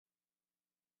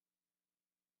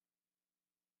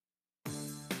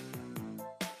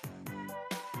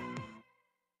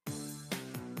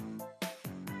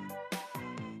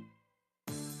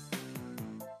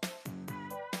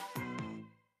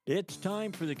It's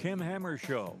time for the Kim Hammer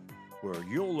Show, where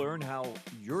you'll learn how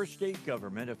your state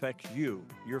government affects you,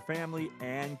 your family,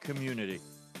 and community.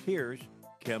 Here's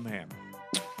Kim Hammer.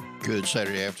 Good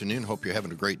Saturday afternoon. Hope you're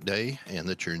having a great day and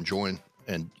that you're enjoying.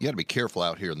 And you got to be careful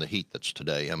out here in the heat that's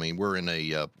today. I mean, we're in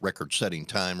a record-setting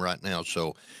time right now,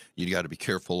 so you got to be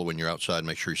careful when you're outside.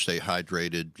 Make sure you stay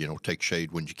hydrated. Take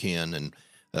shade when you can, and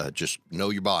just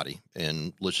know your body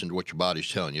and listen to what your body's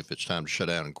telling you. If it's time to shut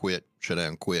down and quit, shut down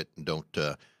and quit, and don't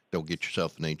get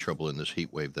yourself in any trouble in this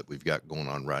heat wave that we've got going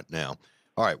on right now.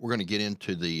 All right, we're going to get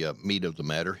into the meat of the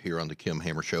matter here on the Kim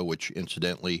Hammer Show, which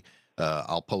incidentally,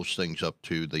 I'll post things up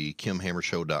to the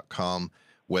KimHammerShow.com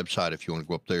website if you want to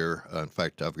go up there. In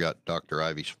fact, I've got Dr.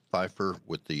 Ivy Pfeffer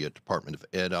with the Department of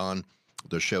Ed on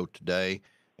the show today.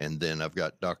 And then I've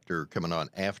got Dr. coming on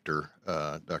after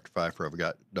Dr. Pfeffer. I've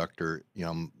got Dr.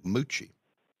 Yamauchi.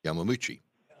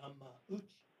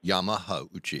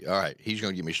 All right. He's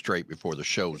going to get me straight before the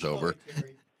show's over.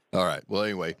 All right. Well,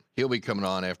 anyway, he'll be coming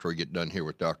on after we get done here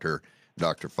with Dr.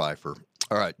 Pfeffer.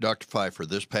 All right, Dr. Pfeffer,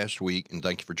 this past week, and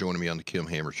thank you for joining me on the Kim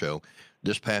Hammer Show.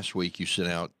 This past week, you sent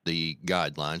out the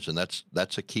guidelines, and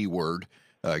that's a key word,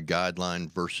 guideline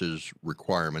versus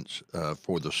requirements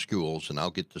for the schools. And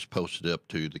I'll get this posted up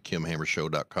to the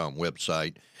KimHammerShow.com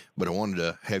website. But I wanted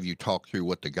to have you talk through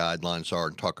what the guidelines are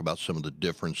and talk about some of the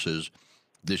differences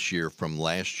this year from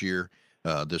last year.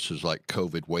 This is like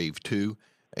COVID Wave 2,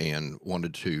 and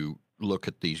wanted to look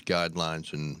at these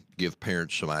guidelines and give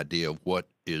parents some idea of what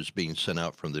is being sent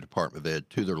out from the Department of Ed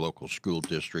to their local school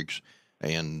districts,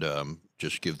 and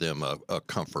just give them a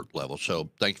comfort level.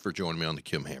 So thank you for joining me on the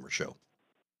Kim Hammer Show.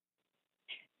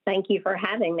 Thank you for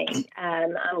having me.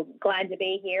 I'm glad to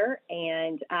be here,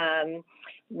 and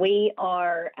we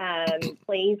are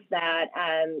pleased that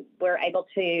we're able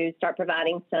to start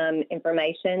providing some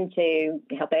information to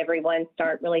help everyone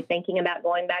start really thinking about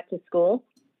going back to school.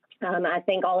 I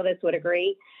think all of us would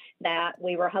agree that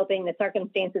we were hoping the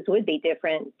circumstances would be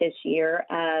different this year,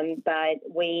 but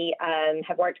we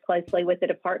have worked closely with the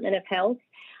Department of Health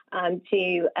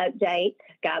to update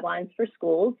guidelines for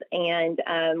schools. And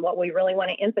what we really want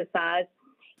to emphasize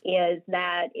is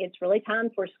that it's really time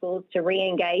for schools to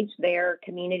re-engage their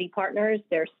community partners,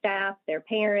 their staff, their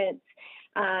parents,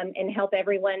 and help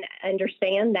everyone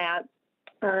understand that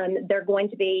they're going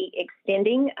to be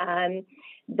extending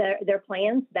their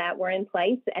plans that were in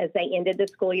place as they ended the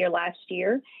school year last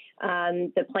year.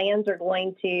 The plans are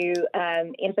going to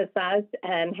emphasize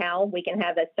how we can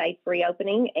have a safe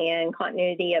reopening and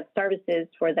continuity of services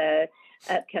for the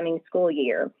upcoming school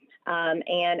year.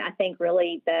 And I think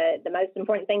really the most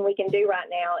important thing we can do right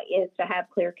now is to have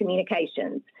clear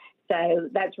communications. So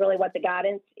that's really what the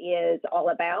guidance is all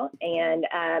about. And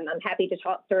I'm happy to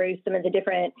talk through some of the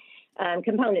different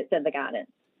components of the guidance.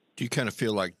 Do you kind of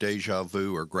feel like deja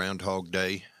vu or Groundhog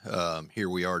Day? Here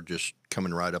we are just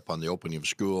coming right up on the opening of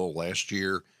school. Last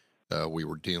year, we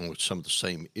were dealing with some of the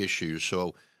same issues.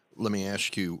 So let me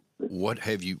ask you, what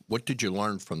did you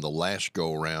learn from the last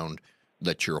go-around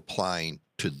that you're applying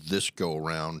to this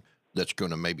go-around that's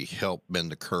going to maybe help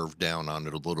bend the curve down on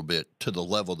it a little bit to the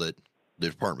level that the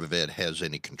Department of Ed has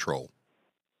any control?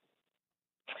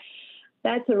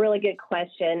 That's a really good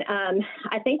question.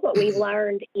 I think what we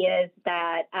learned is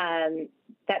that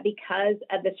that because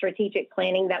of the strategic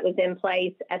planning that was in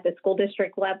place at the school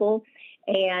district level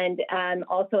and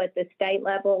also at the state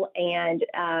level, and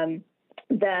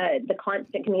the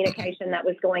constant communication that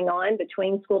was going on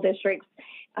between school districts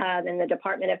and the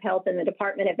Department of Health and the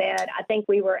Department of Ed, I think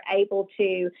we were able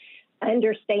to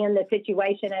understand the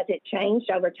situation as it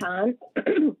changed over time.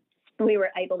 We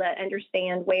were able to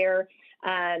understand where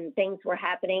things were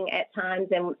happening at times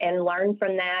and learn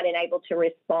from that and able to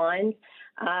respond.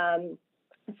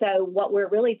 So what we're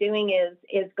really doing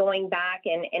is going back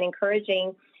and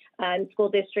encouraging school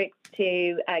districts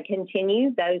to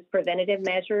continue those preventative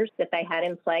measures that they had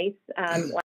in place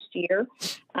last year.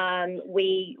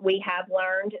 We have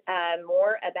learned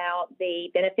more about the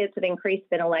benefits of increased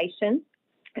ventilation.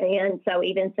 And so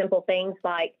even simple things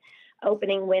like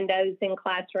opening windows in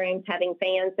classrooms, having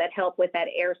fans that help with that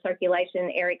air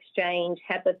circulation, air exchange,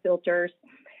 HEPA filters.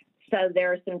 So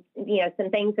there are some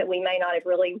things that we may not have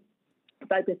really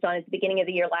focused on at the beginning of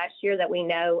the year last year that we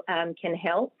know can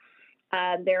help.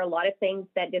 There are a lot of things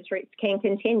that districts can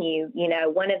continue.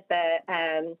 One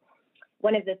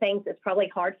of the things that's probably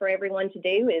hard for everyone to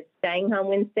do is staying home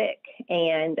when sick,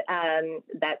 and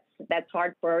that's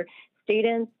hard for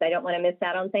students. They don't want to miss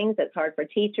out on things. It's hard for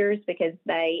teachers because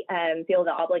they feel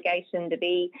the obligation to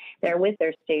be there with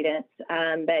their students.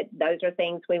 But those are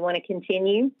things we want to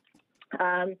continue.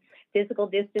 Physical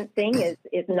distancing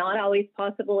is not always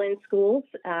possible in schools,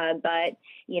 but,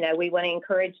 we want to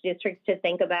encourage districts to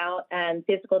think about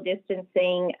physical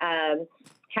distancing,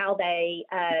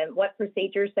 what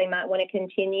procedures they might want to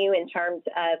continue in terms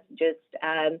of just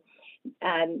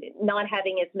not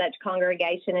having as much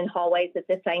congregation in hallways at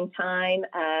the same time.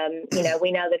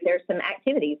 We know that there's some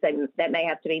activities that may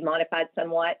have to be modified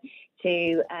somewhat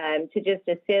to just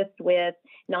assist with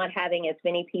not having as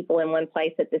many people in one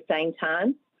place at the same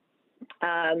time.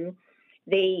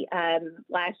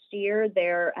 Last year,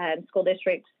 their school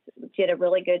districts did a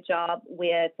really good job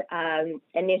with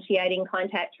initiating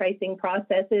contact tracing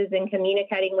processes and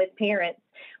communicating with parents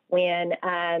when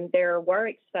there were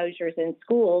exposures in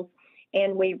schools.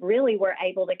 And we really were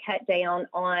able to cut down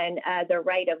on the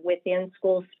rate of within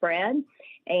school spread.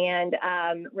 And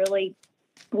really,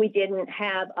 we didn't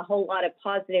have a whole lot of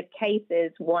positive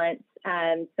cases once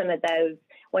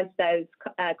those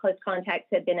close contacts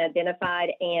had been identified,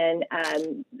 and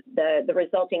the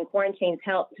resulting quarantines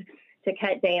helped to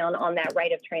cut down on that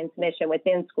rate of transmission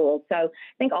within schools. So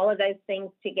I think all of those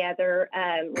things together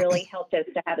really helped us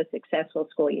to have a successful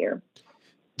school year.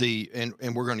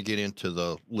 And we're going to get into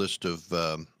the list of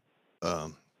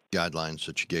guidelines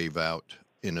that you gave out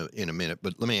in a minute,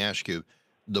 but let me ask you,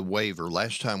 the waiver,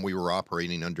 last time we were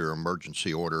operating under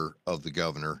emergency order of the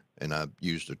governor, and I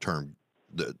used the term,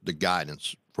 the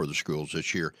guidance for the schools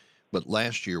this year, but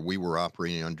last year we were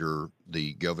operating under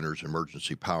the Governor's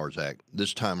Emergency Powers Act.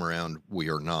 This time around, we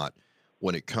are not.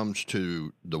 When it comes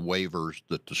to the waivers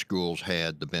that the schools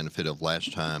had the benefit of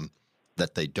last time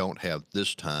that they don't have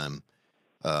this time,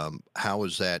 how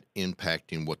is that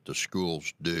impacting what the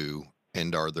schools do?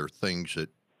 And are there things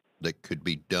that could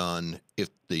be done if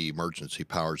the Emergency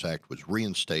Powers Act was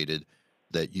reinstated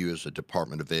that you as a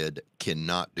Department of Ed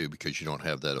cannot do because you don't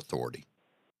have that authority?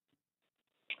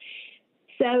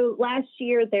 So last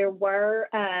year there were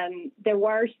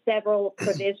several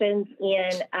provisions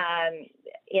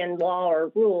in law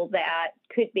or rule that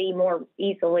could be more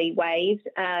easily waived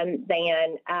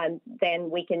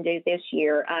than we can do this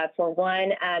year. For one,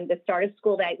 the start of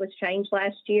school date was changed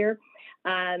last year.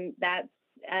 That's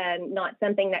not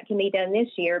something that can be done this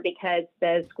year because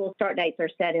the school start dates are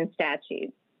set in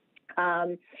statute.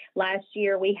 Last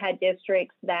year, we had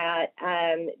districts that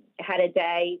had a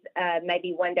day,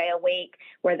 maybe one day a week,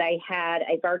 where they had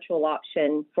a virtual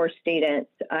option for students,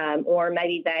 or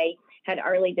maybe they had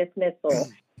early dismissal.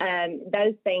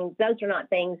 Those are not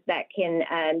things that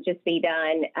can just be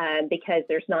done because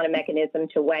there's not a mechanism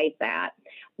to waive that.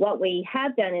 What we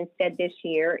have done instead this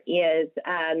year is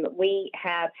we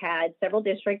have had several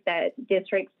districts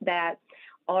that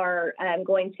are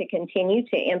going to continue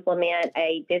to implement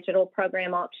a digital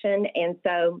program option. And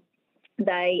so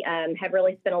they have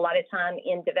really spent a lot of time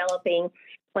in developing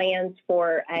plans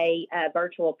for a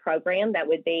virtual program that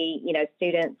would be,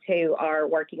 students who are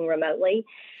working remotely.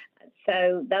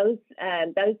 So those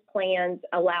plans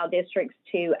allow districts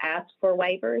to ask for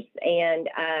waivers, and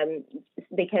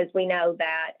because we know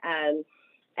that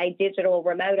a digital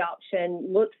remote option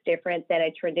looks different than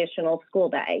a traditional school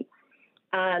day.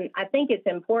 I think it's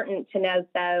important to note,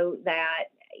 though, that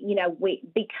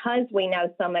because we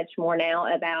know so much more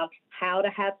now about how to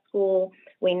have school,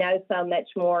 we know so much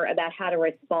more about how to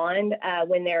respond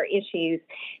when there are issues,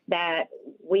 that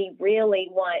we really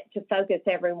want to focus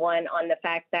everyone on the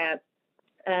fact that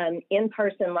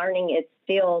in-person learning is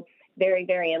still very,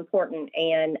 very important.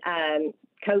 And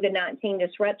COVID-19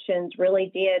 disruptions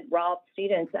really did rob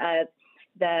students of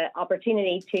the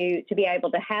opportunity to be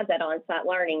able to have that on-site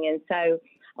learning. And so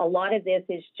a lot of this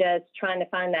is just trying to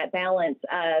find that balance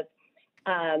of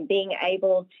being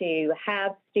able to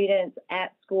have students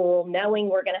at school, knowing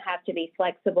we're going to have to be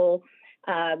flexible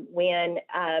when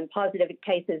positive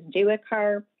cases do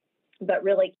occur, but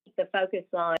really keep the focus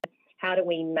on how do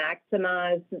we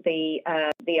maximize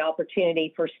the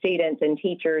opportunity for students and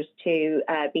teachers to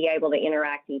be able to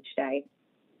interact each day.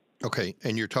 Okay,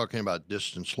 and you're talking about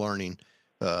distance learning.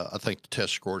 I think the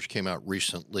test scores came out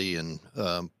recently, and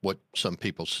what some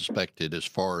people suspected as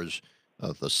far as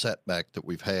the setback that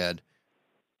we've had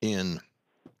in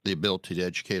the ability to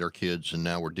educate our kids, and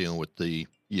now we're dealing with the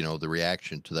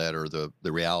reaction to that, or the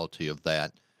reality of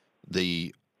that.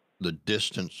 The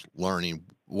distance learning,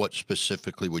 what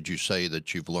specifically would you say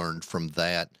that you've learned from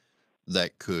that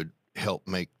could help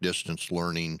make distance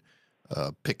learning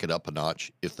pick it up a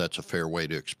notch, if that's a fair way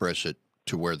to express it,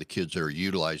 to where the kids that are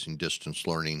utilizing distance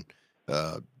learning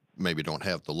maybe don't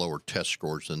have the lower test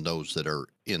scores than those that are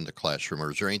in the classroom?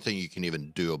 Or is there anything you can even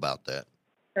do about that?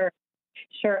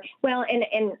 Sure. Well,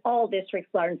 and all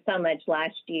districts learned so much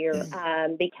last year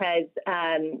because,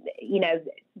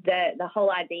 the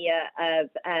whole idea of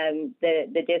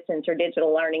the distance or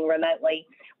digital learning remotely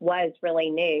was really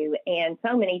new. And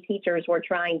so many teachers were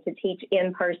trying to teach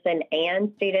in person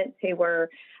and students who were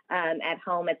at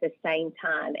home at the same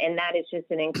time. And that is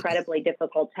just an incredibly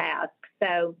difficult task.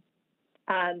 So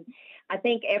I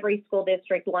think every school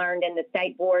district learned, and the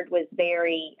state board was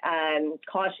very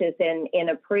cautious in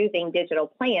approving digital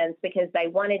plans because they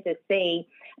wanted to see,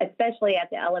 especially at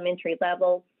the elementary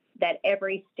level, that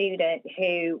every student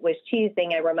who was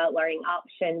choosing a remote learning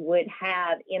option would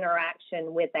have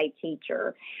interaction with a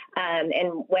teacher.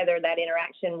 And whether that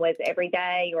interaction was every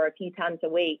day or a few times a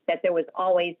week, that there was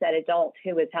always that adult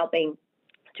who was helping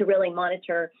to really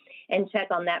monitor and check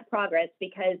on that progress,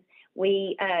 because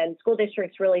school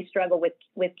districts really struggle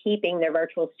with keeping their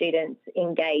virtual students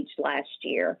engaged last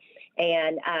year.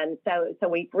 And so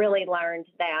we've really learned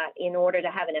that in order to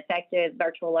have an effective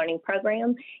virtual learning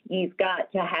program, you've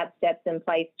got to have steps in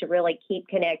place to really keep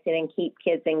connected and keep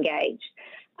kids engaged.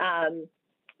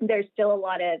 There's still a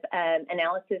lot of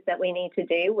analysis that we need to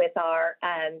do with our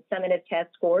summative test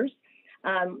scores.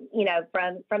 From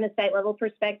a state level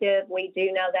perspective, we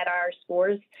do know that our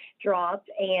scores dropped,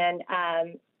 and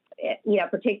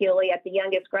particularly at the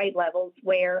youngest grade levels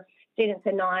where students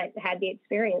had not had the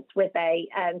experience with a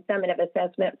summative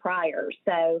assessment prior.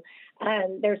 So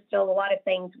there's still a lot of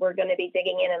things we're going to be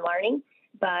digging in and learning,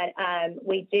 but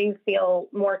we do feel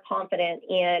more confident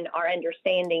in our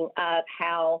understanding of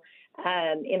how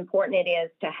important it is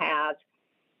to have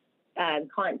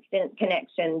constant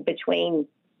connection between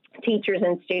teachers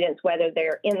and students, whether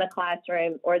they're in the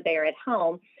classroom or they're at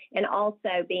home, and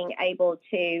also being able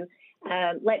to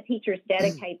let teachers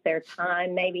dedicate their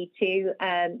time maybe to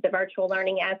the virtual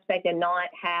learning aspect and not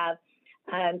have,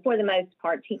 for the most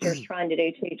part, teachers trying to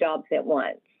do two jobs at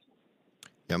once.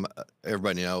 Yeah,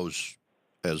 everybody knows,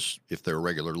 as if they're a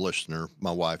regular listener,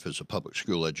 my wife is a public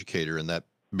school educator, and that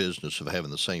business of having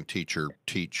the same teacher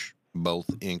teach both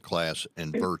in class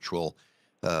and virtual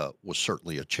was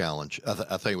certainly a challenge.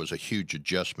 I think it was a huge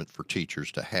adjustment for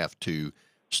teachers to have to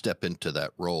step into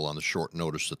that role on the short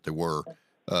notice that they were.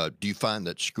 Do you find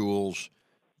that schools,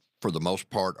 for the most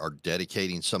part, are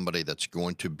dedicating somebody that's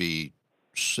going to be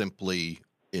simply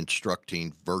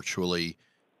instructing virtually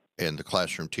and the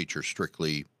classroom teacher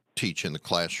strictly teach in the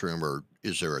classroom, or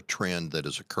is there a trend that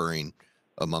is occurring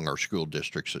among our school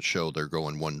districts that show they're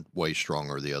going one way strong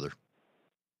or the other?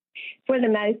 For the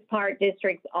most part,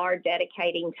 districts are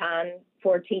dedicating time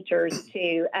for teachers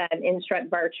to instruct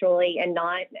virtually and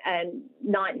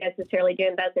not necessarily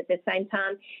doing both at the same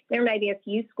time. There may be a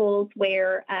few schools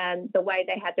where the way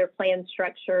they have their plans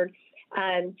structured,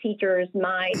 teachers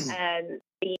might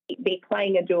be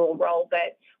playing a dual role.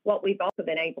 But what we've also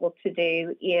been able to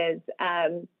do is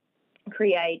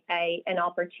create an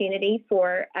opportunity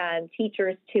for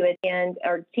teachers to attend,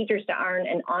 or teachers to earn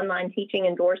an online teaching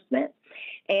endorsement.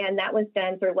 And that was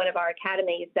done through one of our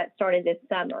academies that started this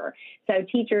summer. So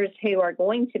teachers who are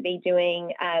going to be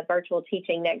doing virtual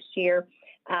teaching next year,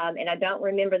 and I don't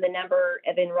remember the number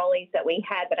of enrollees that we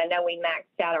had, but I know we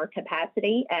maxed out our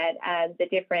capacity at the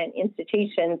different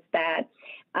institutions that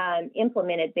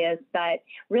implemented this, but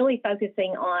really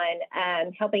focusing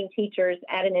on helping teachers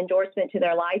add an endorsement to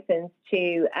their license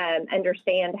to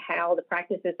understand how the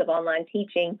practices of online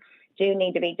teaching do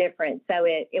need to be different. So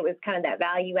it was kind of that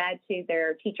value add to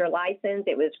their teacher license.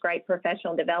 It was great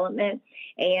professional development,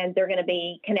 and they're going to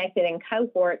be connected in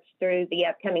cohorts through the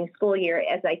upcoming school year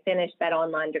as they finish that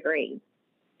online degree.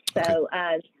 So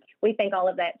we think all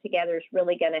of that together is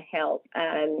really going to help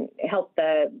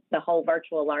the whole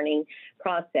virtual learning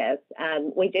process.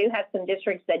 We do have some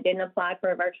districts that didn't apply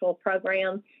for a virtual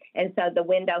program, and so the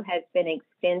window has been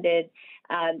extended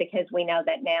because we know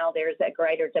that now there's a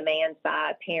greater demand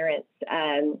by parents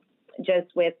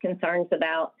just with concerns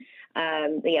about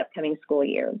the upcoming school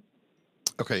year.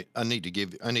 Okay, I need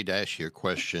to ask you a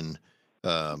question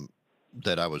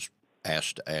that I was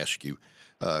asked to ask you.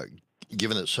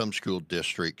 Given that some school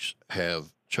districts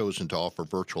have chosen to offer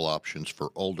virtual options for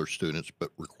older students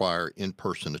but require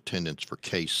in-person attendance for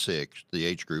K-6, the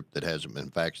age group that hasn't been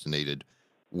vaccinated,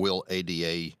 will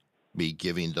ADA be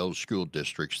giving those school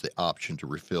districts the option to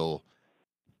refill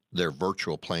their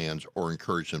virtual plans or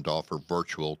encourage them to offer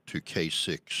virtual to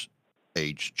K-6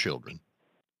 age children?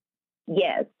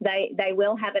 Yes, they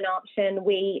will have an option.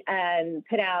 We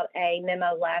put out a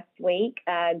memo last week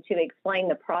to explain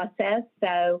the process.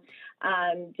 So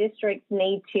districts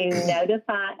need to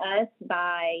notify us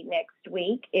by next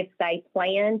week if they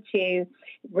plan to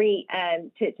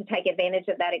take advantage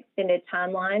of that extended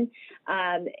timeline.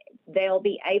 they'll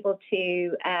be able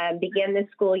to begin the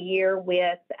school year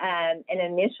with an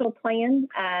initial plan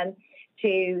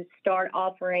to start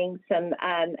offering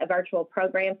a virtual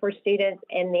program for students.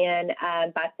 And then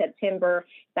by September,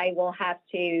 they will have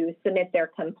to submit their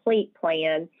complete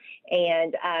plan.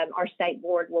 And our state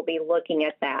board will be looking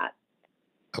at that.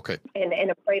 Okay.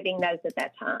 And approving those at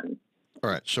that time. All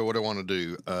right. So what I want to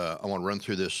do, I want to run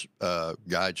through this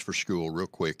guides for school real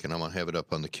quick, and I'm going to have it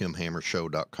up on the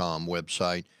KimHammerShow.com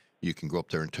website. You can go up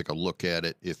there and take a look at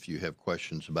it if you have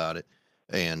questions about it.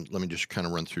 And let me just kind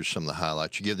of run through some of the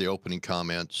highlights. You give the opening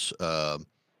comments,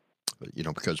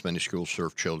 because many schools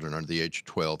serve children under the age of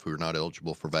 12 who are not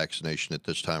eligible for vaccination at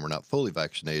this time or not fully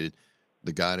vaccinated.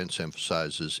 The guidance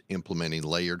emphasizes implementing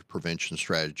layered prevention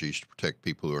strategies to protect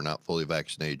people who are not fully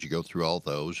vaccinated. You go through all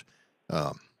those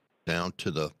down to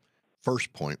the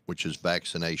first point, which is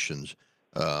vaccinations.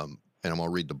 And I'm going to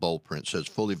read the bold print. It says,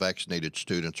 fully vaccinated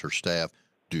students or staff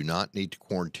do not need to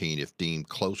quarantine if deemed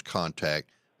close contact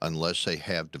unless they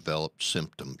have developed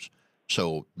symptoms.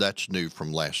 So that's new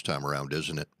from last time around,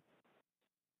 isn't it?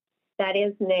 That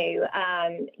is new.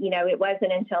 It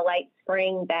wasn't until late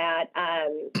spring that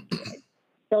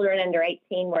children under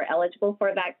 18 were eligible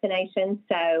for vaccination.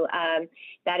 So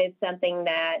that is something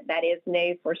that is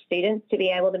new for students to be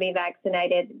able to be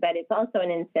vaccinated, but it's also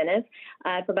an incentive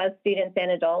for both students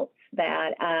and adults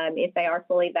that if they are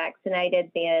fully vaccinated,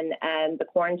 then the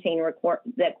quarantine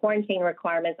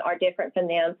requirements are different from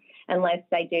them unless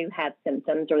they do have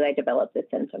symptoms or they develop the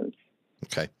symptoms.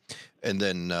 Okay. And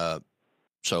then,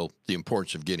 so the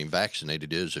importance of getting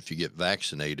vaccinated is if you get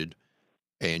vaccinated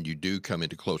and you do come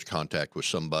into close contact with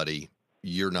somebody,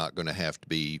 you're not going to have to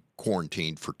be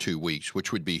quarantined for 2 weeks,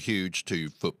 which would be huge to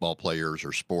football players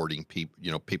or sporting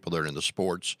people, people that are in the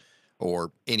sports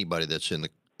or anybody that's in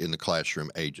the classroom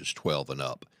ages 12 and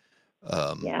up.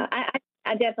 Yeah,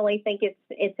 I definitely think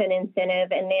it's an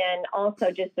incentive. And then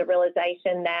also just the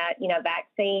realization that,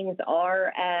 vaccines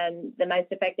are the most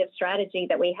effective strategy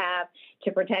that we have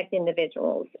to protect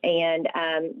individuals. And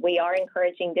we are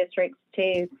encouraging districts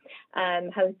to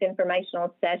host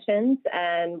informational sessions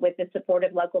with the support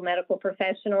of local medical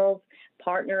professionals,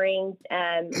 partnering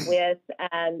with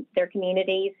their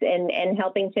communities and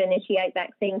helping to initiate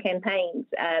vaccine campaigns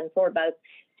for both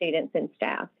students and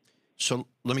staff. So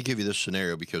let me give you this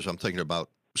scenario because I'm thinking about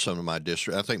some of my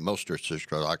districts. I think most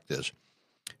districts are like this.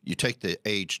 You take the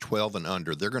age 12 and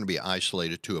under, they're going to be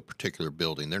isolated to a particular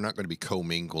building. They're not going to be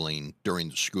commingling during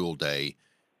the school day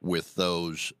with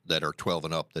those that are 12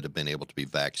 and up that have been able to be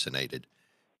vaccinated.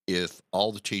 If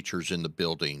all the teachers in the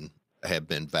building have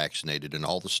been vaccinated and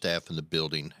all the staff in the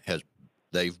building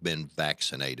they've been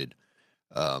vaccinated,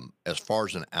 as far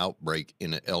as an outbreak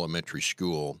in an elementary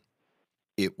school,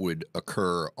 it would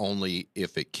occur only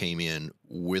if it came in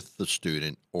with the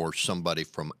student or somebody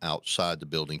from outside the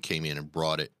building came in and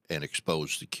brought it and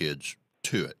exposed the kids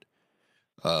to it.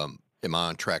 Am I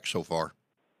on track so far?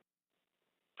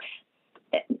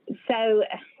 So,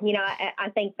 I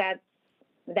think that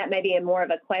may be more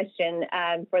of a question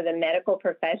for the medical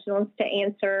professionals to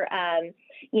answer.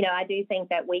 I do think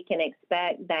that we can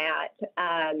expect that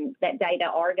that data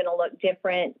are going to look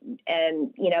different,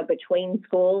 between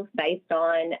schools based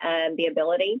on the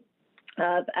ability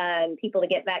of people to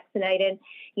get vaccinated.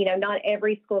 Not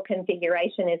every school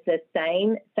configuration is the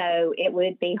same, so it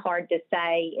would be hard to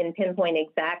say and pinpoint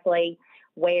exactly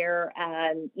where,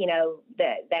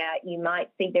 that you might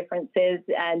see differences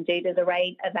due to the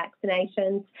rate of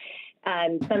vaccinations.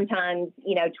 Sometimes,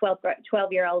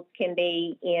 12-year-olds can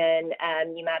be in,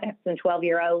 you might have some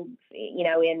 12-year-olds,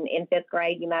 in fifth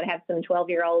grade, you might have some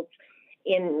 12-year-olds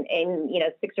in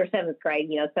sixth or seventh grade,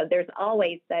 so there's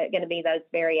always going to be those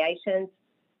variations.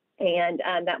 And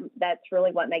that's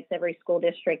really what makes every school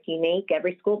district unique,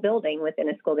 every school building within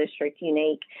a school district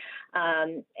unique.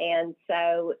 And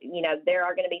so, there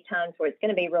are going to be times where it's going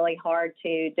to be really hard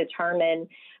to determine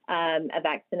a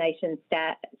vaccination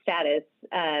status,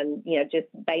 just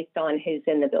based on who's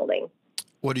in the building.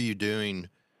 What are you doing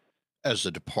as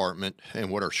a department and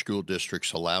what are school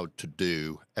districts allowed to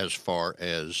do as far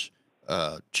as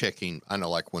checking? I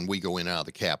know, like when we go in and out of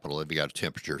the Capitol, if you got a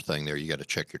temperature thing there, you got to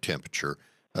check your temperature.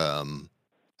 And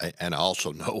I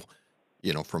also know,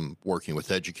 from working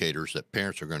with educators that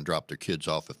parents are going to drop their kids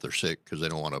off if they're sick because they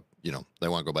don't want to, they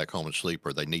want to go back home and sleep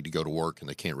or they need to go to work and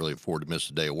they can't really afford to miss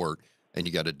a day of work. And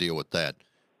you got to deal with that.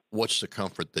 What's the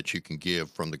comfort that you can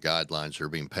give from the guidelines that are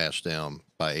being passed down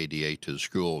by ADA to the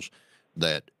schools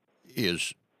that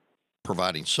is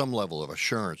providing some level of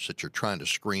assurance that you're trying to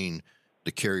screen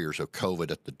the carriers of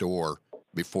COVID at the door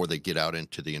before they get out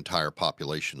into the entire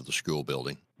population of the school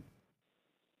building?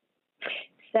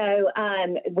 So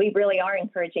we really are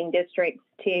encouraging districts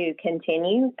to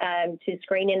continue to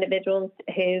screen individuals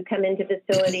who come into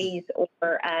facilities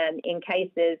or in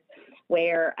cases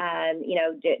where,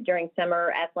 during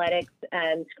summer athletics,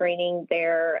 screening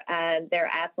their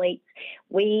athletes.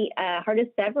 We heard of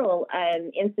several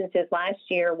instances last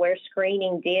year where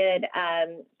screening did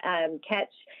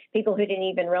catch people who didn't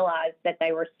even realize that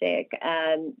they were sick.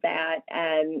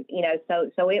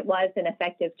 So it was an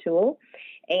effective tool.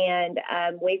 And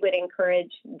we would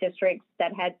encourage districts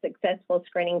that had successful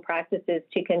screening practices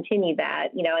to continue that.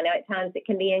 I know at times it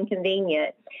can be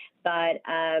inconvenient, but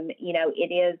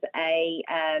it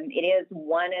is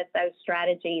one of those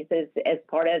strategies as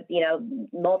part of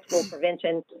multiple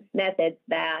prevention methods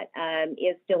that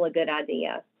is still a good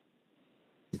idea.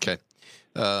 Okay.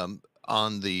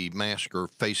 On the mask or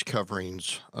face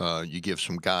coverings, you give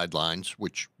some guidelines,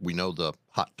 which we know the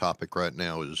hot topic right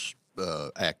now is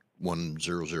Act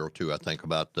 1002, I think,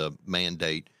 about the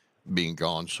mandate being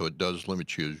gone. So it does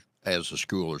limit you as a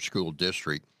school or school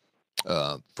district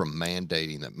from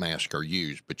mandating that masks are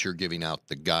used, but you're giving out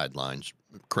the guidelines.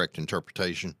 Correct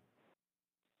interpretation?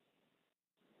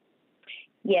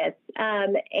 Yes,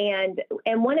 and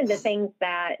one of the things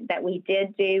that we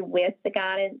did do with the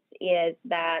guidance is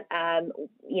that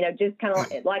just kind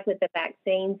of like with the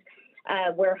vaccines,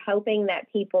 we're hoping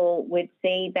that people would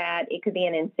see that it could be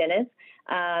an incentive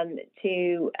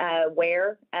to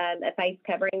wear a face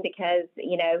covering, because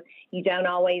you don't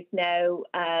always know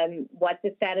what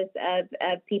the status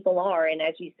of people are, and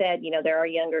as you said, there are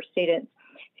younger students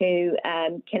who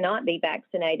cannot be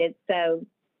vaccinated, so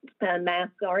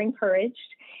masks are encouraged,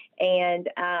 and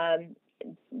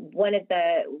one of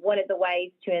the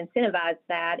ways to incentivize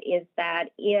that is that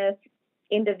if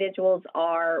individuals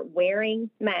are wearing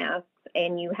masks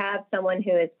and you have someone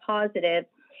who is positive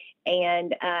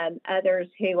and others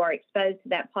who are exposed to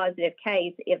that positive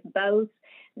case, if both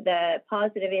the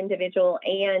positive individual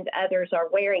and others are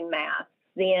wearing masks,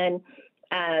 then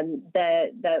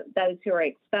those who are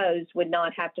exposed would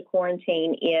not have to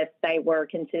quarantine if they were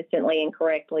consistently and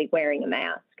correctly wearing a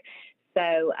mask.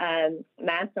 So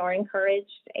masks are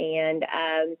encouraged, and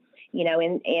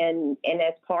and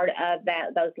as part of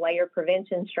those layer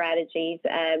prevention strategies,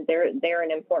 they're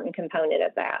an important component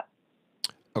of that.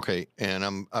 Okay,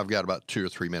 and I've got about 2 or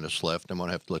 3 minutes left. I'm going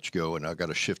to have to let you go, and I've got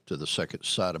to shift to the second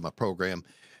side of my program.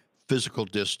 Physical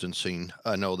distancing.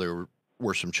 I know there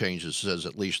were some changes. It says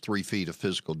at least 3 feet of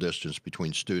physical distance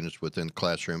between students within the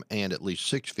classroom, and at least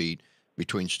 6 feet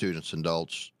between students and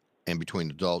adults, and between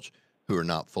adults who are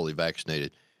not fully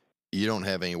vaccinated. You don't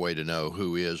have any way to know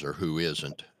who is or who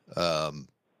isn't.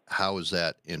 How is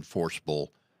that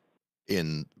enforceable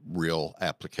in real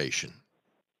application?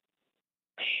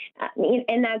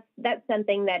 And that's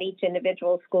something that each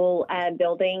individual school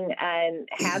building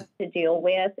has to deal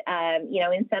with.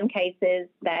 In some cases,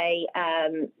 they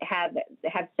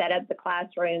have set up the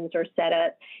classrooms or set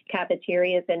up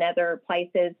cafeterias and other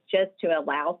places just to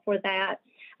allow for that.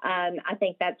 I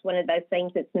think that's one of those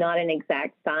things that's not an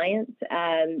exact science,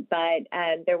 but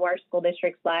there were school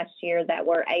districts last year that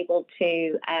were able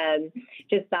to,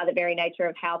 just by the very nature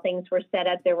of how things were set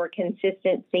up, there were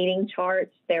consistent seating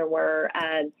charts. There were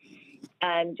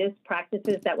just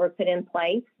practices that were put in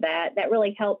place that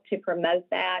really helped to promote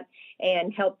that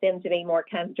and help them to be more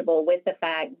comfortable with the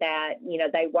fact that,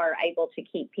 they were able to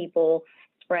keep people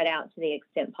spread out to the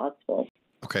extent possible.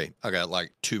 Okay, I got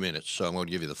like 2 minutes, so I'm going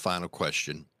to give you the final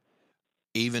question.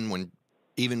 Even when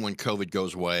COVID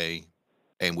goes away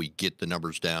and we get the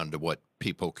numbers down to what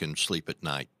people can sleep at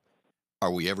night,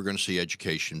 are we ever going to see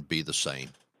education be the same?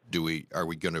 Are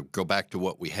we going to go back to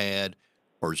what we had,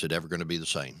 or is it ever going to be the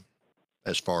same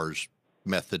as far as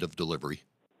method of delivery?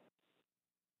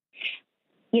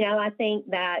 I think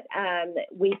that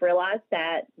we've realized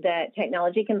that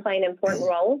technology can play an important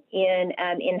role in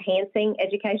enhancing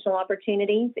educational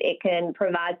opportunities. It can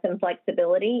provide some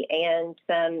flexibility and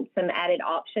some added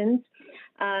options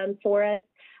for us.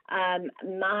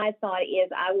 My thought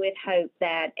is I would hope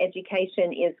that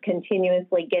education is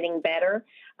continuously getting better.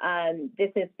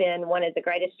 This has been one of the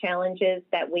greatest challenges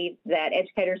that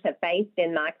educators have faced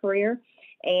in my career.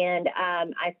 And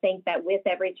I think that with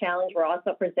every challenge, we're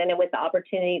also presented with the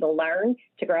opportunity to learn,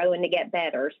 to grow, and to get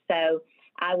better. So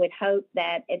I would hope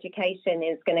that education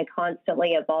is going to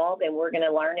constantly evolve, and we're going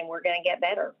to learn, and we're going to get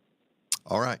better.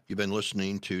 All right. You've been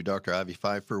listening to Dr. Ivy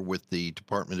Pfeffer with the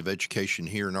Department of Education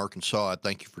here in Arkansas. I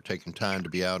thank you for taking time to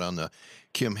be out on the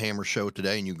Kim Hammer Show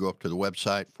today, and you go up to the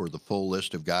website for the full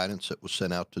list of guidance that was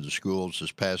sent out to the schools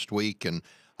this past week. And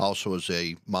also, as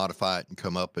they modify it and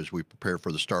come up as we prepare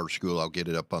for the start of school, I'll get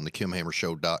it up on the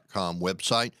KimHammerShow.com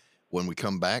website. When we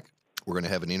come back, we're going to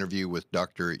have an interview with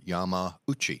Dr.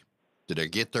 Yamauchi. Did I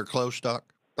get there close,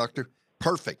 Doctor?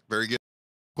 Perfect. Very good.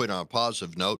 Quit on a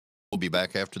positive note. We'll be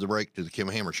back after the break to the Kim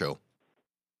Hammer Show.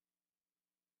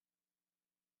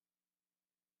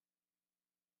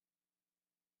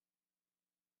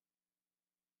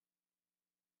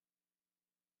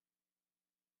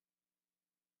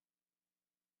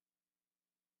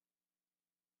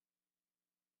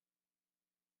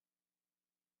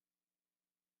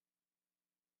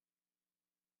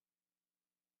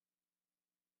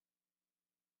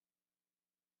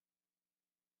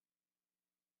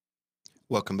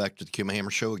 Welcome back to the Kim Hammer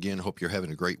Show. Again, hope you're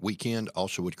having a great weekend.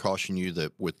 Also would caution you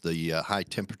that with the high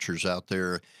temperatures out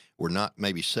there, we're not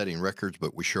maybe setting records,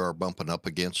 but we sure are bumping up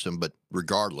against them. But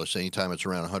regardless, anytime it's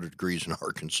around 100 degrees in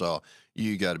Arkansas,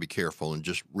 you got to be careful and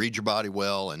just read your body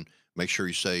well and make sure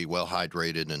you stay well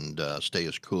hydrated and stay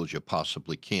as cool as you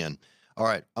possibly can. All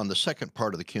right, on the second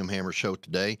part of the Kim Hammer Show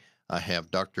today, I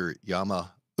have Dr.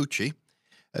 Yamauchi,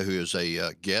 who is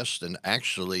a guest, and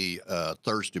actually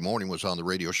Thursday morning was on the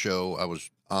radio show. I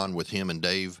was on with him and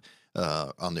Dave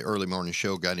on the early morning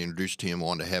show, got introduced to him,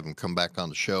 wanted to have him come back on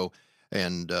the show.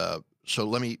 And so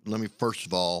let me first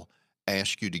of all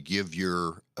ask you to give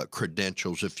your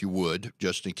credentials, if you would,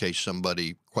 just in case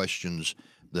somebody questions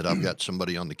that I've got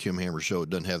somebody on the Kim Hammer Show that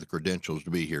doesn't have the credentials to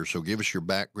be here. So give us your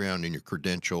background and your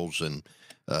credentials and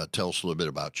tell us a little bit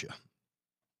about you.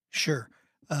 Sure.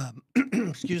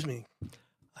 Excuse me.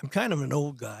 I'm kind of an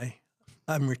old guy.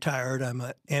 I'm retired. I'm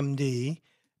a MD,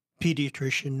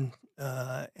 pediatrician,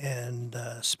 and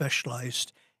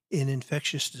specialized in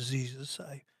infectious diseases.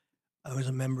 I was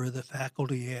a member of the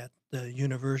faculty at the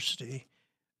University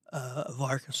of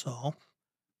Arkansas.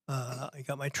 I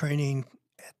got my training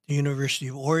at the University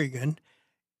of Oregon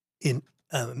in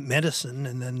medicine,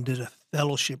 and then did a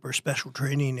fellowship or special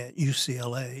training at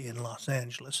UCLA in Los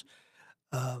Angeles.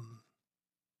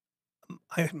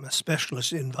 I'm a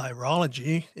specialist in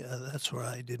virology. That's where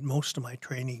I did most of my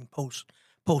training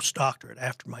postdoctorate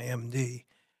after my MD.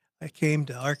 I came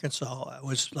to Arkansas. I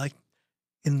was like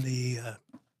in the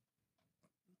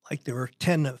like there were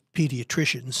 10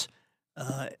 pediatricians,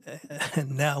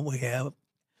 and now we have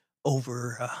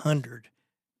over 100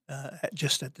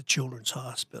 just at the Children's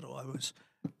Hospital. I was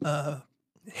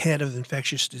head of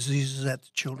infectious diseases at the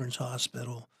Children's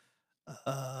Hospital.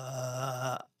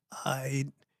 I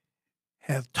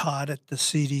have taught at the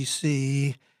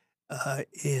CDC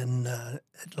in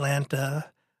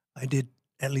Atlanta. I did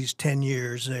at least 10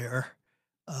 years there,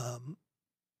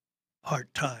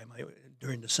 part-time.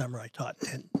 During the summer, I taught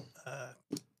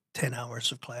 10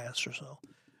 hours of class or so.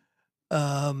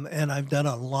 And I've done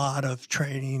a lot of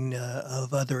training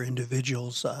of other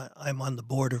individuals. I'm on the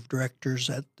board of directors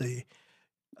at the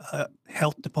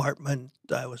health department.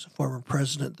 I was a former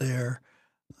president there.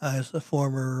 I was a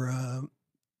former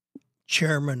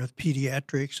chairman of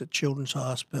pediatrics at Children's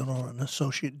Hospital and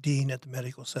associate dean at the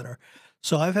medical center.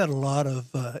 So I've had a lot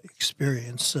of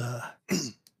experience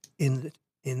in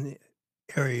the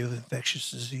area of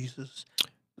infectious diseases.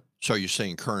 So you're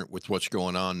saying current with what's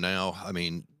going on now? I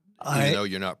mean, even though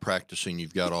you're not practicing,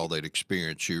 you've got all that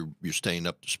experience. You're staying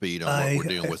up to speed on what we're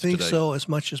dealing with today. I think so, as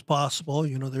much as possible.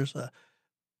 You know, there's a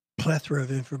plethora of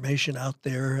information out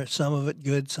there, some of it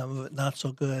good, some of it not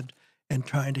so good. And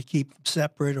trying to keep them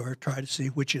separate or try to see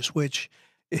which is which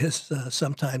is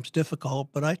sometimes difficult.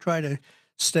 But I try to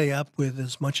stay up with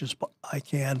as much as I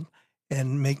can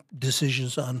and make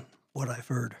decisions on what I've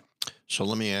heard. So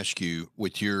let me ask you,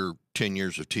 with your 10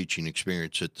 years of teaching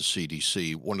experience at the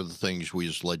CDC, one of the things we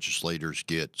as legislators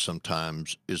get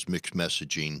sometimes is mixed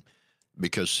messaging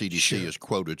because CDC is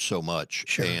quoted so much.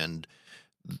 Sure. And,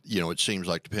 you know, it seems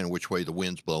like depending on which way the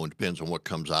wind's blowing, depends on what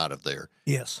comes out of there.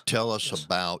 Yes. Tell us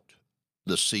about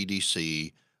the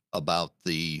CDC, about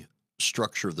the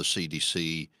structure of the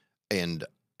CDC, and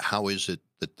how is it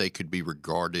that they could be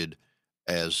regarded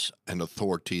as an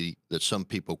authority that some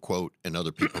people quote and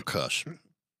other people cuss?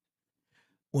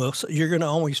 Well, so you're going to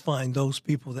always find those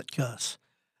people that cuss.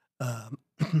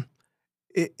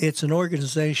 It's an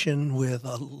organization with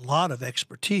a lot of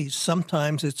expertise.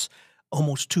 Sometimes it's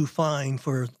almost too fine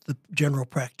for the general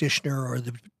practitioner or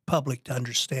the public to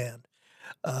understand.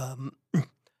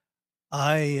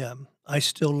 I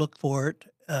still look for it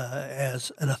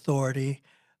as an authority.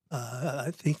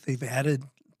 I think they've added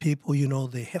people. You know,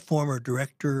 the former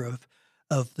director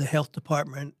of the health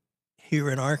department here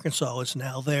in Arkansas is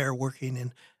now there working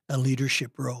in a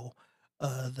leadership role.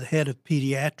 The head of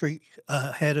pediatric,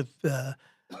 head of the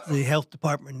health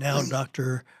department now,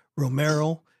 Dr.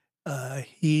 Romero,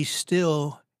 he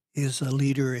still is a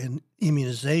leader in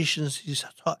immunizations.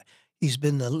 He's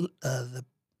been the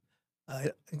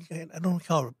I don't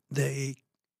call it the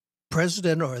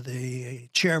president or the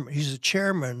chairman. He's the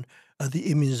chairman of the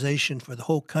immunization for the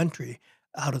whole country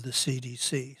out of the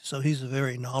CDC. So he's a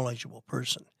very knowledgeable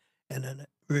person and a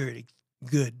very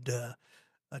good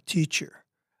teacher.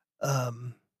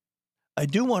 I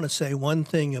do want to say one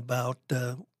thing about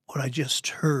what I just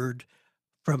heard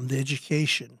from the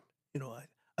education.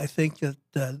 I think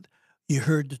that you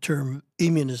heard the term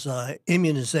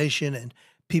immunization, and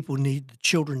the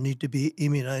children need to be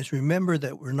immunized. Remember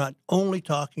that we're not only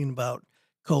talking about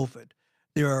COVID.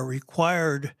 There are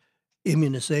required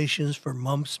immunizations for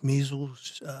mumps,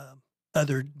 measles,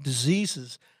 other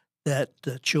diseases that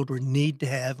children need to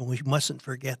have, and we mustn't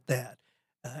forget that.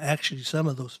 Actually, some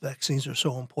of those vaccines are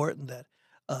so important that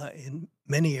in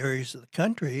many areas of the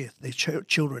country, if the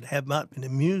children have not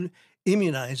been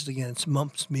immunized against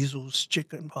mumps, measles,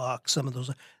 chickenpox, some of those,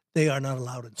 they are not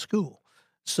allowed in school.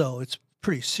 So it's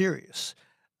pretty serious.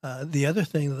 The other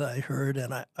thing that I heard,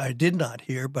 and I did not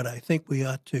hear, but I think we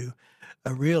ought to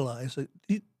realize that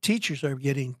teachers are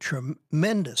getting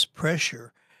tremendous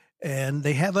pressure, and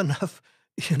they have enough,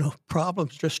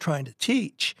 problems just trying to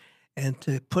teach, and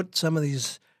to put some of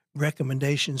these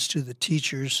recommendations to the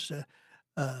teachers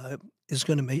is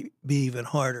going to be even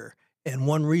harder. And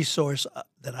one resource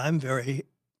that I'm very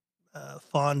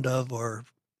fond of or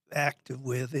active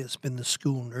with has been the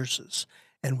school nurses.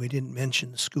 And we didn't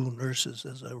mention the school nurses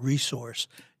as a resource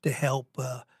to help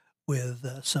with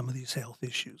some of these health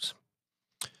issues.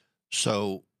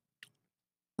 So,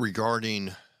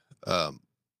 regarding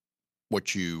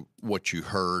what you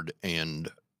heard,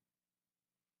 and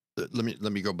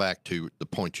let me go back to the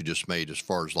point you just made as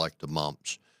far as like the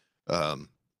mumps. I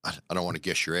don't want to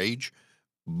guess your age,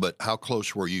 but how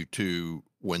close were you to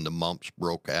when the mumps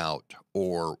broke out?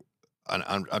 Or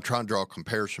I'm trying to draw a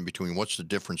comparison between what's the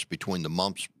difference between the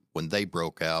mumps when they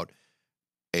broke out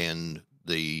and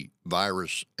the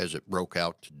virus as it broke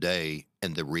out today,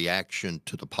 and the reaction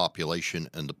to the population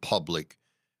and the public.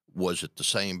 Was it the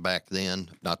same back then?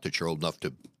 Not that you're old enough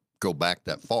to go back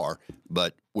that far,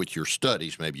 but with your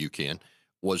studies, maybe you can.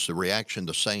 Was the reaction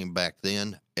the same back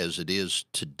then as it is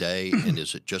today? And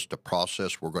is it just a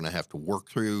process we're going to have to work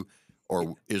through?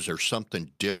 Or is there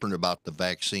something different about the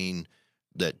vaccine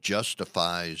that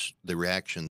justifies the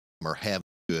reaction or have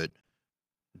good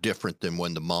different than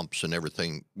when the mumps and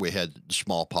everything, we had the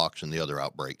smallpox and the other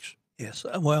outbreaks? Yes.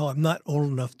 Well, I'm not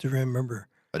old enough to remember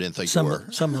I didn't think some you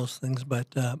were. some of those things,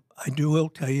 but will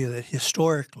tell you that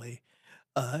historically,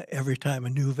 every time a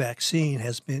new vaccine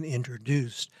has been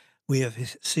introduced, we have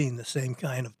seen the same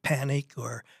kind of panic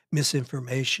or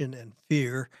misinformation and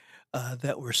fear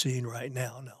that we're seeing right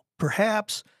now. Now,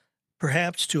 perhaps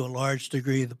to a large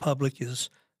degree, the public is,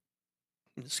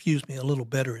 a little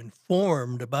better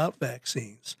informed about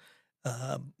vaccines,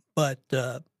 but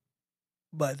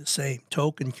by the same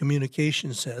token,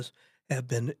 communications have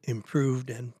been improved,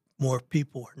 and more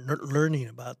people are learning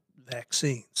about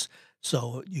vaccines.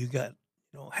 So you got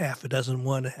half a dozen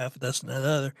one, half a dozen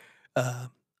another.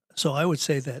 So I would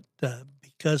say that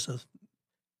because of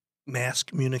mass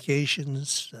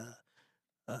communications,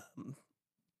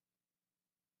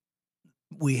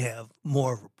 we have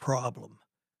more of a problem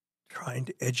trying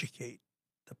to educate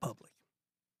the public.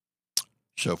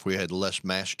 So if we had less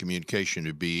mass communication,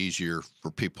 it'd be easier for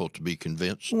people to be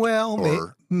convinced? Well,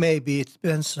 maybe. It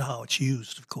depends on how it's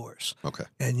used, of course. Okay.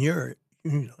 And I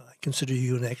consider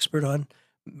you an expert on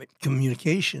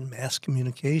communication, mass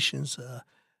communications.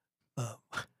 I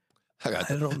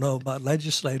don't know about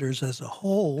legislators as a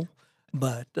whole,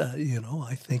 but,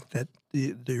 I think that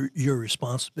you're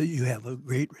responsible. You have a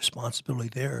great responsibility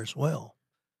there as well.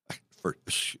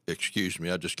 Excuse me,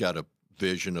 I just got a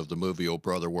vision of the movie "Oh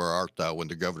Brother, Where Art Thou?" when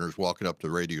the governor's walking up to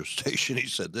the radio station. He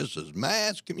said, "This is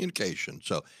mass communication."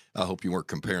 So I hope you weren't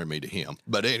comparing me to him.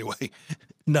 But anyway.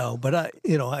 No, but I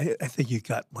think you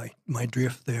got my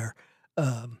drift there.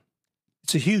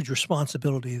 It's a huge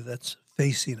responsibility that's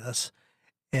facing us,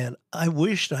 and I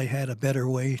wished I had a better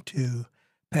way to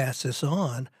pass this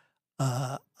on.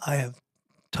 I have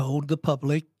told the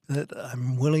public that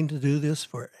I'm willing to do this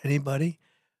for anybody,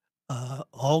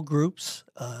 all groups.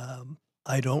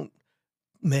 I don't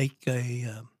make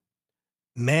a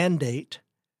mandate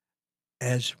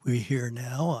as we hear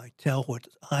now. I tell what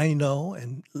I know,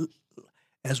 and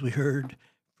as we heard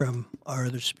from our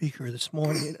other speaker this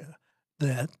morning,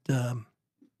 that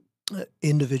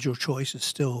individual choice is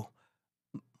still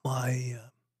my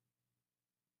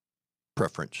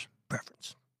preference.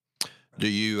 Do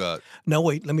you? No,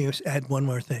 wait. Let me add one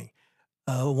more thing.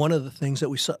 One of the things that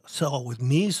we saw with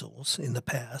measles in the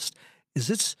past is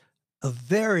it's a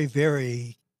very,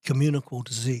 very communicable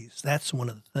disease. That's one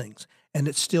of the things. and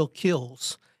it still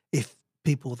kills if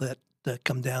people that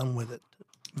come down with it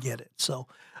get it. So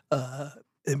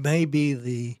it may be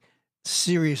the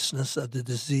seriousness of the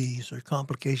disease or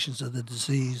complications of the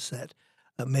disease that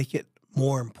make it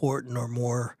more important or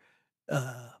more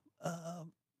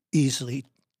easily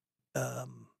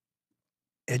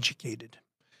educating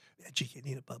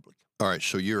the public. All right,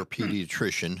 so you're a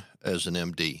pediatrician as an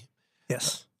MD.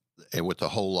 Yes. And with a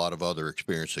whole lot of other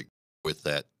experience with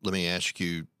that, let me ask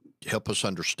you, help us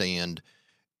understand.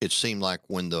 It seemed like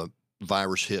when the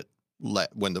virus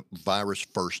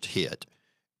first hit,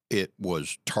 it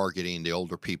was targeting the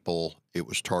older people. It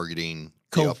was targeting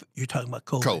COVID. You're talking about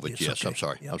COVID. COVID, yes. Okay. I'm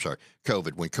sorry. Yep. I'm sorry.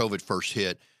 COVID. When COVID first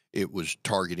hit, it was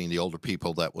targeting the older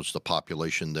people. That was the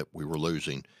population that we were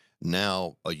losing.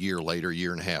 Now, a year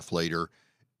and a half later,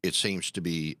 it seems to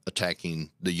be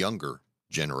attacking the younger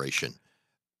generation.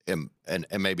 And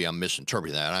maybe I'm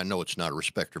misinterpreting that. I know it's not a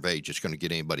respecter of age. It's going to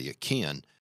get anybody a kin.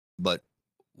 But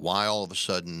why all of a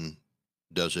sudden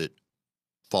does it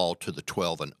fall to the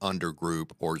 12 and under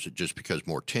group, or is it just because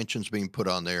more tension's being put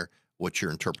on there? What's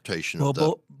your interpretation of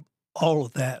that? All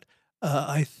of that.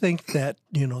 I think that,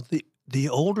 the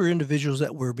older individuals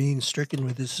that were being stricken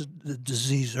with this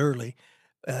disease early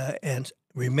and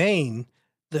remain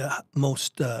the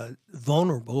most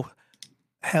vulnerable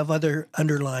have other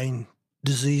underlying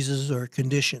diseases or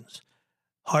conditions,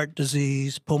 heart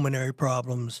disease, pulmonary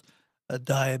problems,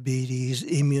 diabetes,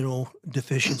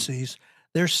 immunodeficiencies.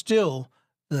 They're still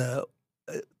the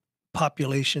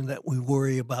population that we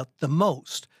worry about the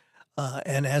most.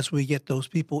 And as we get those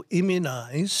people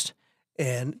immunized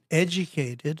and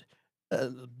educated,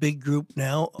 the big group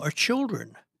now are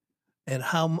children. And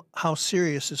how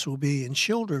serious this will be in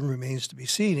children remains to be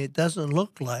seen. It doesn't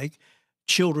look like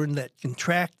children that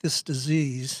contract this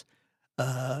disease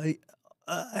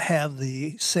have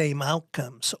the same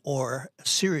outcomes or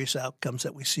serious outcomes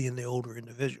that we see in the older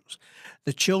individuals.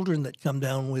 The children that come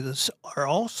down with us are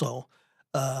also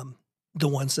the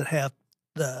ones that have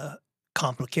the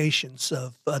complications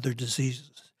of other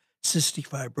diseases, cystic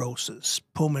fibrosis,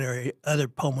 other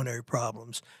pulmonary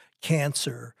problems,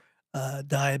 cancer,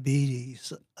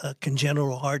 diabetes,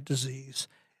 congenital heart disease,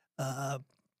 that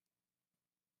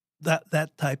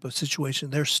type of situation.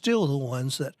 They're still the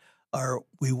ones that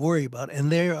we worry about, and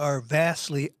they are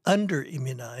vastly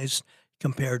under-immunized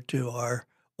compared to our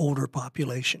older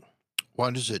population.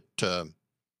 Why does it,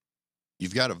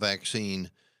 you've got a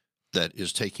vaccine that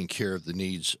is taking care of the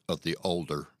needs of the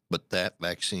older, but that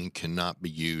vaccine cannot be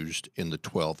used in the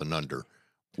 12 and under.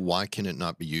 Why can it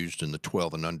not be used in the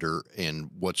 12 and under,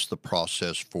 and what's the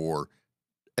process for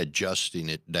adjusting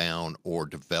it down or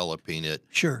developing it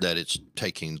that it's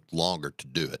taking longer to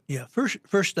do it? Yeah,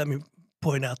 first let me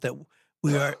point out that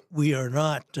we are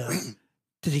not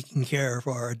taking care of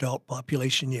our adult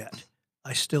population yet.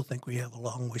 I still think we have a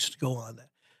long ways to go on that.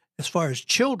 As far as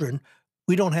children,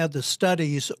 we don't have the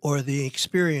studies or the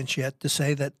experience yet to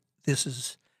say that this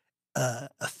is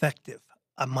effective.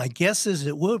 My guess is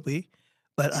it will be,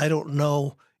 but I don't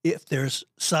know if there's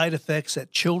side effects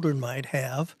that children might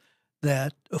have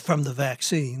that from the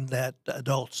vaccine that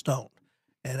adults don't.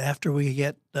 And after we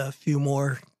get a few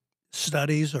more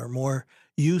studies or more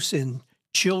use in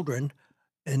children,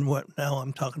 and what now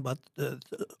I'm talking about the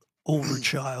older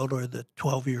child or the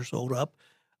 12 years old up,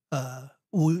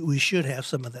 we should have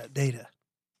some of that data.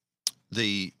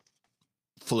 The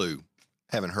flu,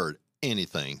 haven't heard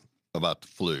anything about the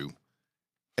flu.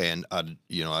 And I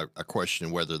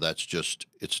question whether that's just,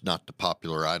 it's not the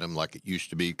popular item like it used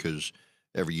to be, because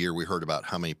every year we heard about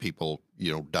how many people,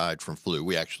 died from flu.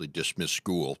 We actually dismissed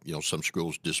school. Some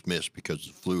schools dismissed because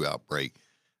of the flu outbreak.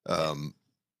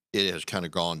 It has kind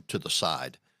of gone to the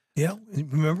side. Yeah.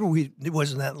 Remember, it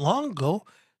wasn't that long ago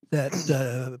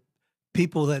that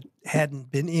people that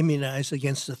hadn't been immunized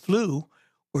against the flu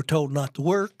were told not to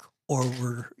work, or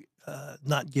were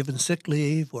not given sick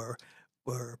leave, or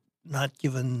were not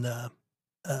given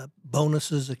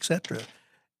bonuses, etc.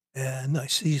 And I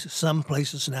see some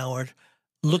places now are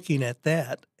looking at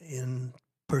that in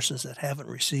persons that haven't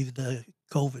received the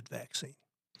COVID vaccine.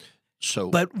 So,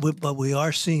 but we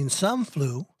are seeing some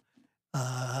flu,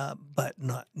 but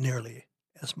not nearly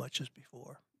as much as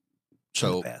before. So,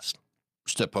 in the past.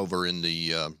 Step over in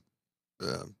the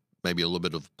maybe a little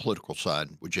bit of the political side.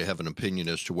 Would you have an opinion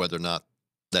as to whether or not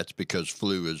that's because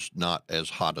flu is not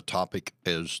as hot a topic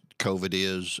as COVID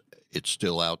is? It's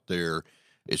still out there.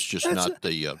 It's just not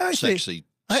the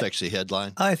sexy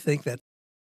headline. I think that,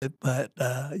 but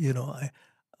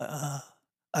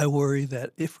I worry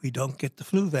that if we don't get the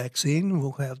flu vaccine,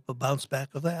 we'll have a bounce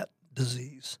back of that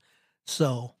disease.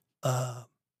 So,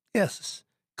 yes,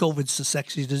 COVID's the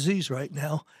sexy disease right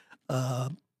now. uh,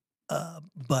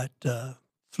 but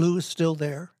flu is still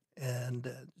there,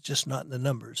 and just not in the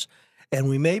numbers. And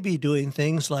we may be doing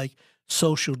things like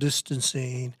social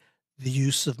distancing, the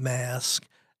use of masks,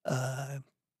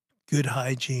 good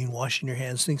hygiene, washing your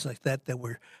hands, things like that, that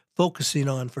we're focusing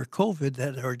on for COVID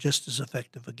that are just as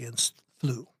effective against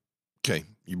flu. Okay,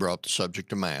 you brought up the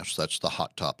subject of masks. That's the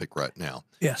hot topic right now.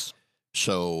 Yes.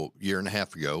 So, a year and a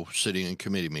half ago, sitting in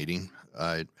committee meeting,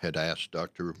 I had asked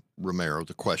Dr. Romero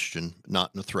the question,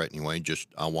 not in a threatening way, just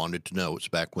I wanted to know. It's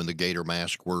back when the gator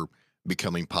masks were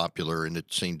becoming popular, and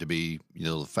it seemed to be,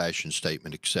 the fashion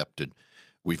statement accepted.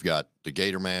 We've got the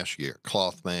gator mask, you got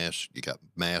cloth masks, you got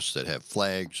masks that have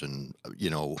flags and,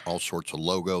 all sorts of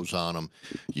logos on them.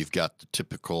 You've got the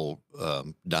typical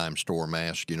dime store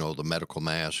mask, the medical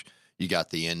mask. You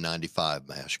got the N95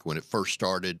 mask. When it first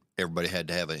started, everybody had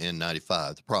to have an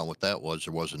N95. The problem with that was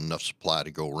there wasn't enough supply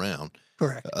to go around.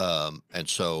 Correct. And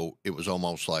so it was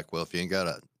almost like, well, if you ain't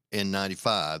got an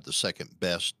N95, the second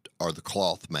best are the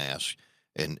cloth masks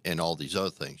and all these other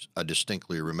things. I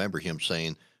distinctly remember him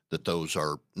saying that those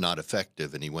are not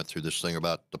effective, and he went through this thing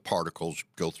about the particles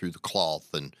go through the cloth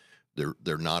and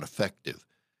they're not effective.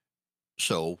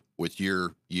 So with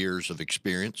your years of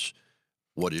experience,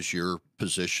 what is your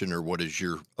position or what is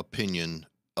your opinion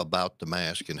about the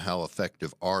mask, and how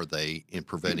effective are they in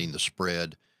preventing the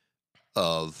spread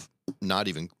of not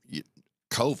even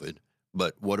COVID,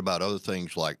 but what about other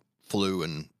things like flu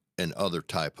and other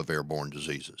type of airborne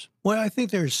diseases? Well, I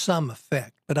think there's some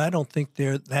effect, but I don't think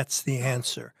that's the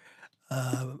answer.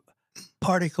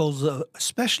 Particles,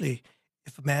 especially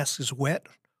if a mask is wet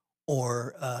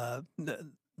or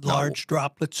large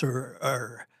droplets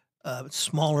or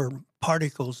smaller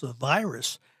particles of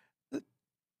virus,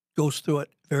 goes through it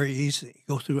very easy.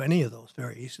 Go through any of those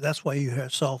very easy. That's why you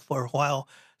saw for a while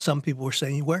some people were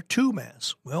saying, you wear 2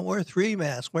 masks. Well, wear 3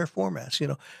 masks, wear 4 masks.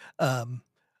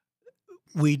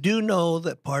 We do know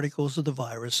that particles of the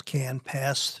virus can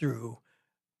pass through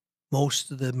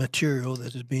most of the material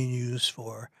that is being used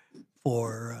for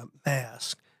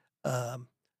masks.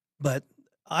 But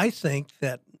I think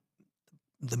that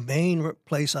the main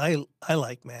place I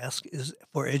like masks is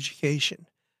for education.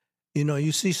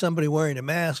 You see somebody wearing a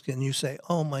mask and you say,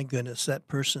 oh my goodness, that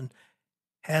person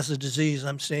has a disease,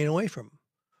 I'm staying away from them.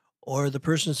 Or the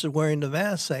person that's wearing the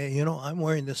mask say, I'm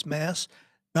wearing this mask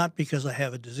not because I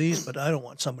have a disease, but I don't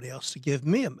want somebody else to give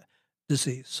me a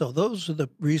disease. So those are the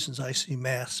reasons I see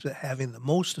masks having the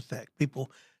most effect.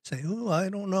 People say, oh, I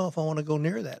don't know if I want to go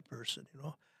near that person.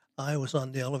 I was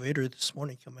on the elevator this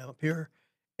morning coming up here,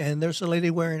 and there's a lady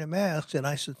wearing a mask, and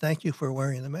I said, thank you for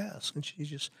wearing the mask. And she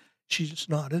just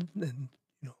nodded, and,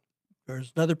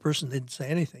 there's another person that didn't say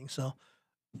anything. So,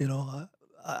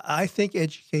 I think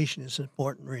education is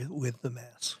important with the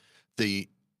mask.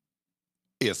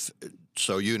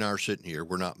 So you and I are sitting here,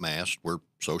 we're not masked, we're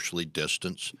socially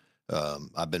distanced.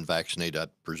 I've been vaccinated. I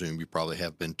presume you probably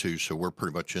have been too. So we're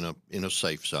pretty much in a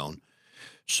safe zone.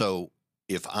 So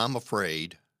if I'm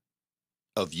afraid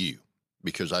of you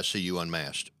because I see you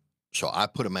unmasked, so I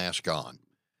put a mask on,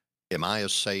 am I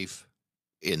as safe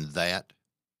in that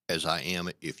as I am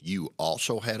if you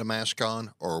also had a mask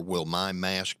on, or will my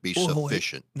mask be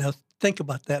sufficient? Wait. Now think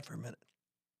about that for a minute.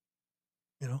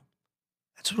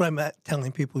 That's what I'm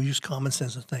telling people. Use common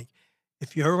sense and think.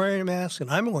 If you're wearing a mask and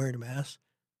I'm wearing a mask,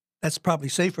 that's probably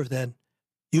safer than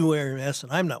you wearing a mask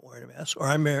and I'm not wearing a mask, or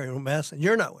I'm wearing a mask and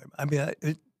you're not wearing a mask. I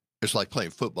mean, it's like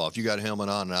playing football. If you got a helmet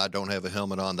on and I don't have a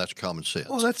helmet on, that's common sense.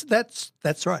 Well,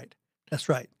 that's right. That's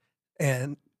right.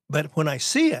 But when I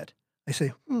see it, I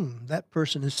say, that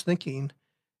person is thinking,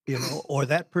 or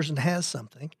that person has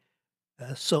something.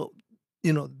 So,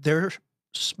 they're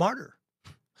smarter.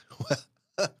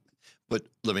 But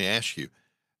let me ask you,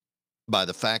 by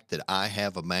the fact that I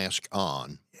have a mask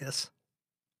on, yes,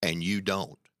 and you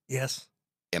don't, yes,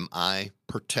 am I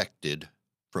protected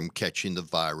from catching the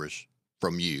virus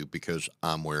from you because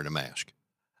I'm wearing a mask?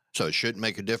 So it shouldn't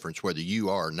make a difference whether you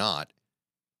are or not.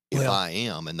 If I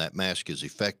am and that mask is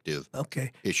effective,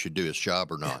 okay, it should do its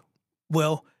job or not.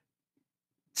 Well,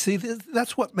 see,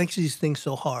 that's what makes these things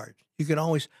so hard. You've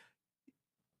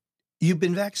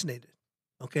been vaccinated,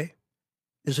 okay?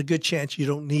 There's a good chance you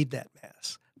don't need that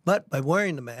mask. But by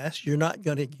wearing the mask, you're not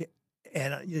going to get,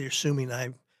 and you're assuming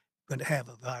I'm going to have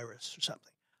a virus or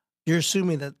something. You're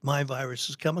assuming that my virus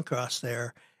has come across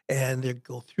there and they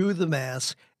go through the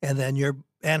mask, and then your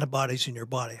antibodies in your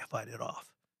body fight it off.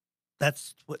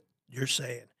 That's what you're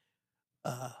saying.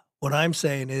 What I'm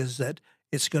saying is that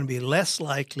it's going to be less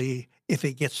likely if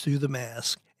it gets through the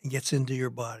mask and gets into your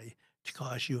body to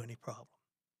cause you any problem.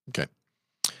 Okay.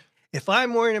 If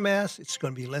I'm wearing a mask, it's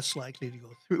going to be less likely to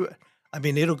go through it. I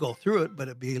mean, it'll go through it, but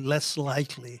it'll be less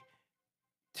likely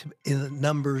in the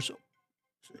numbers.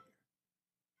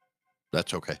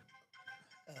 That's okay.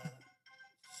 Uh,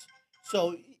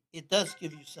 so it does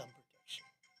give you some protection.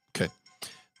 Okay.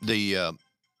 The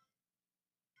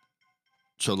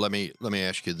so let me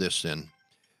ask you this then.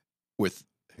 I'll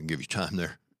give you time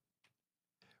there.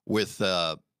 With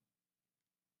that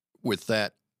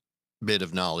bit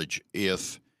of knowledge,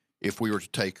 if we were to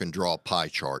take and draw a pie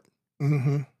chart,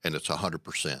 Mm-hmm. and it's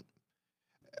 100%,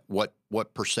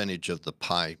 what percentage of the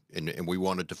pie, and we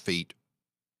want to defeat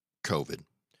COVID,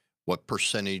 what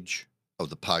percentage of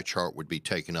the pie chart would be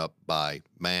taken up by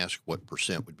mask? What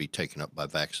percent would be taken up by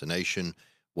vaccination?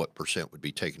 What percent would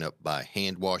be taken up by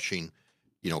hand washing?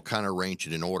 Kind of range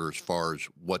it in order as far as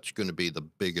what's going to be the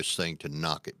biggest thing to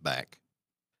knock it back.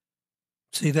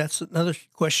 See, that's another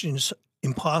question. It's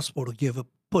impossible to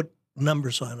put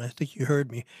numbers on. I think you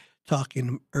heard me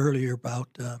talking earlier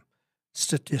about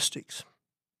statistics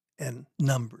and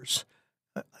numbers.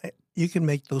 You can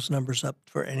make those numbers up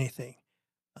for anything.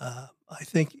 I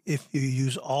think if you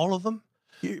use all of them,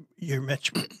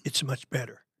 it's much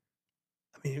better.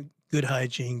 I mean, good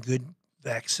hygiene, good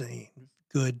vaccine,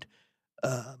 good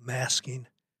masking,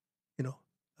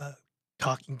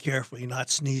 talking carefully, not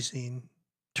sneezing,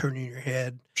 turning your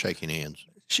head, Shaking hands.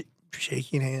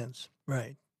 shaking hands.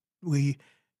 Right.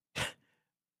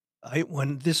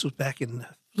 When this was back in the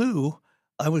flu,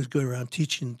 I was going around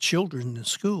teaching children in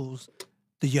schools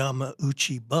the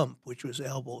Yamauchi bump, which was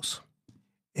elbows,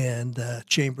 and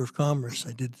Chamber of Commerce.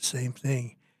 I did the same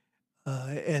thing,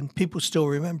 and people still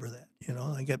remember that.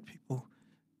 I got people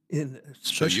in.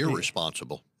 So you're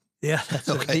responsible. Yeah, that's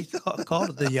what they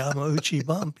called it, the Yamauchi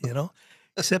bump.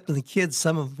 Except in the kids,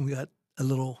 some of them got a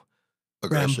little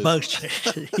Aggressive.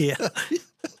 rambunctious.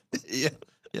 Yeah.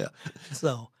 Yeah.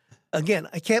 So again,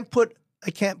 I can't put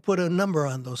a number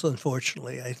on those.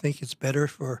 Unfortunately, I think it's better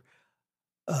for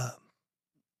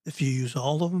if you use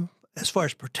all of them as far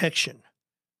as protection.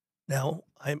 Now,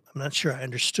 I'm not sure I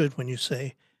understood when you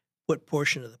say what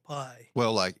portion of the pie.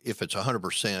 Well, like if it's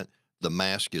 100%, the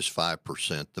mask is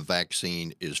 5%, the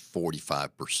vaccine is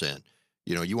 45%.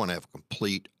 You want to have a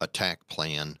complete attack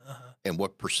plan, and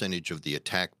what percentage of the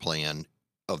attack plan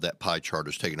of that pie chart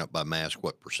is taken up by mask?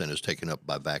 What percent is taken up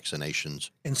by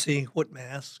vaccinations? And see what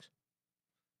masks,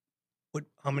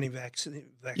 how many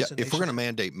vaccinations. Yeah, if we're going to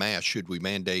mandate masks, should we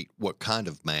mandate what kind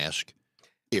of mask?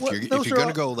 If Well, you're those are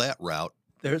going to all- go that route,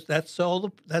 That's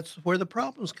where the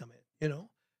problems come in.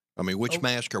 I mean, which Oh.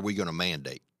 mask are we going to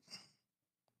mandate?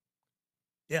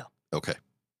 Yeah. Okay.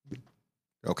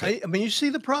 Okay. I mean, you see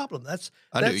the problem. That's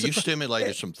I do. the You pro-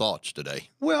 stimulated some thoughts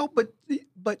today. Well,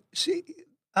 but see,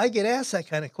 I get asked that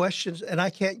kind of questions, and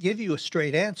I can't give you a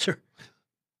straight answer.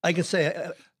 I can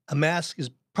say a mask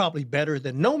is probably better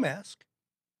than no mask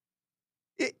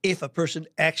if a person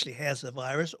actually has the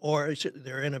virus or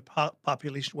they're in a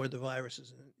population where the virus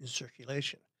is in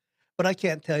circulation. But I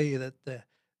can't tell you that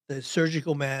the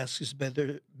surgical mask is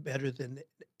better than the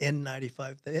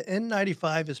N95. The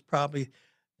N95 is probably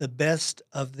the best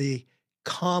of the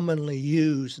commonly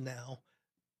used now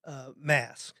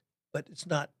mask, but it's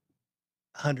not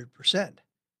 100%.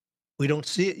 We don't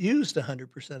see it used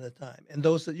 100% of the time. And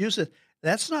those that use it,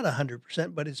 that's not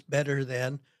 100%, but it's better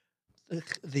than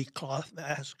the cloth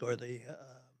mask or the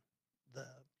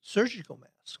surgical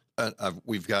mask.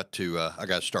 We've got to. I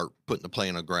got to start putting the plan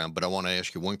on the ground. But I want to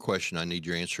ask you one question. I need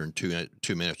your answer in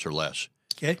 2 minutes or less.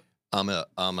 Okay. I'm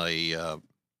a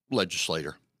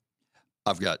legislator.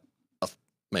 I've got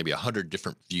maybe 100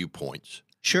 different viewpoints,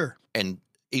 Sure. and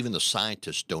even the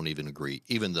scientists don't even agree.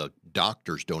 Even the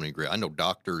doctors don't agree. I know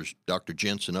doctors, Dr.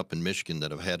 Jensen up in Michigan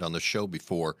that I've had on the show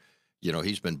before.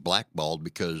 He's been blackballed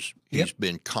because he's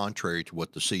been contrary to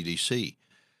what the CDC.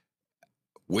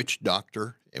 Which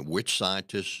doctor and which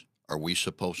scientist are we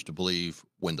supposed to believe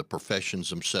when the professions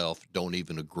themselves don't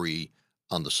even agree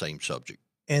on the same subject?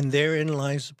 And therein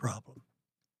lies the problem.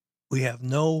 We have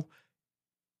no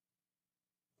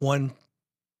one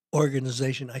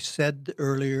organization. I said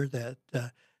earlier that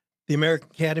the American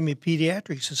Academy of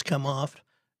Pediatrics has come off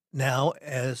now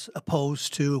as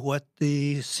opposed to what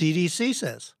the CDC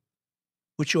says.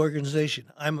 Which organization?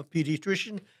 I'm a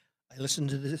pediatrician. I listen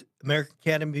to the American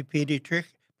Academy of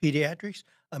Pediatrics.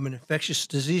 I'm an infectious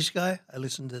disease guy. I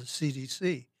listen to the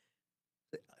CDC.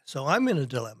 So I'm in a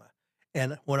dilemma.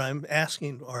 And what I'm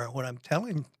asking or what I'm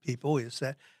telling people is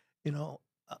that,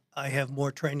 I have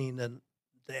more training than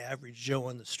the average Joe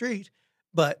on the street,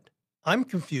 but I'm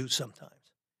confused sometimes.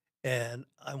 And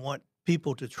I want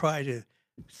people to try to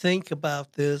think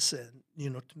about this and,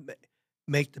 to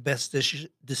make the best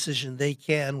decision they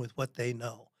can with what they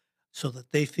know. so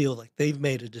that they feel like they've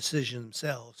made a decision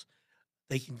themselves.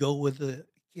 They can go with the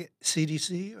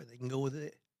CDC or they can go with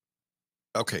it.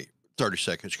 Okay, 30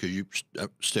 seconds because you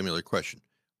stimulate a question.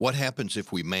 What happens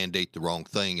if we mandate the wrong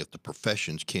thing, if the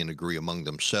professions can't agree among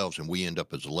themselves and we end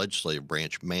up as a legislative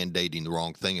branch mandating the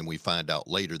wrong thing and we find out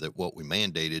later that what we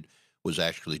mandated was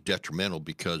actually detrimental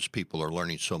because people are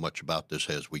learning so much about this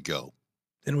as we go?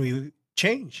 Then we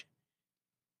change.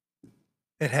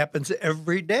 It happens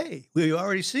every day. We've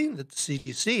already seen that the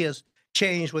CDC has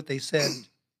changed what they said,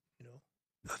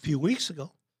 a few weeks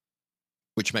ago.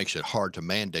 Which makes it hard to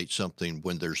mandate something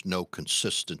when there's no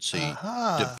consistency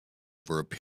Aha. for a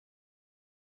period.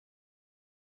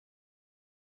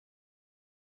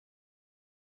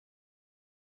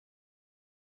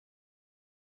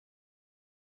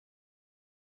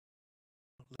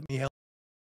 Let me help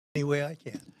any way I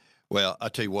can. Well, I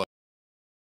tell you what,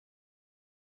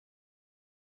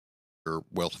 your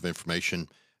wealth of information,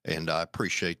 and I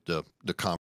appreciate the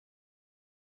conversation.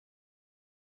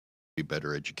 Be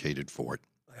better educated for it.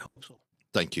 I hope so.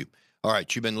 Thank you. All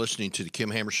right, you've been listening to the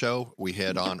Kim Hammer Show. We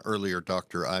had on earlier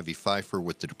Dr. Ivy Pfeffer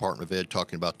with the Department of Ed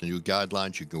talking about the new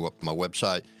guidelines. You can go up to my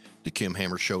website,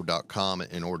 thekimhammershow.com,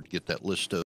 in order to get that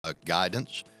list of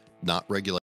guidance, not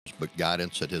regulations, but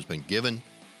guidance that has been given.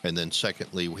 And then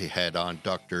secondly, we had on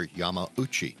Dr.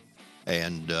 Yamauchi.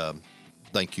 And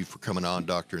thank you for coming on,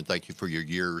 Doctor, and thank you for your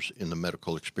years in the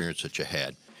medical experience that you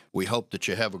had. We hope that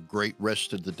you have a great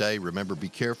rest of the day. Remember, be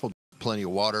careful, plenty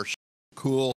of water,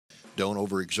 cool, don't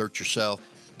overexert yourself.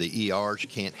 The ERs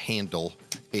can't handle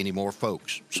any more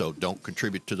folks, so don't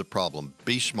contribute to the problem.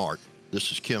 Be smart.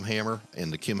 This is Kim Hammer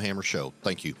and the Kim Hammer Show.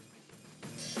 Thank you.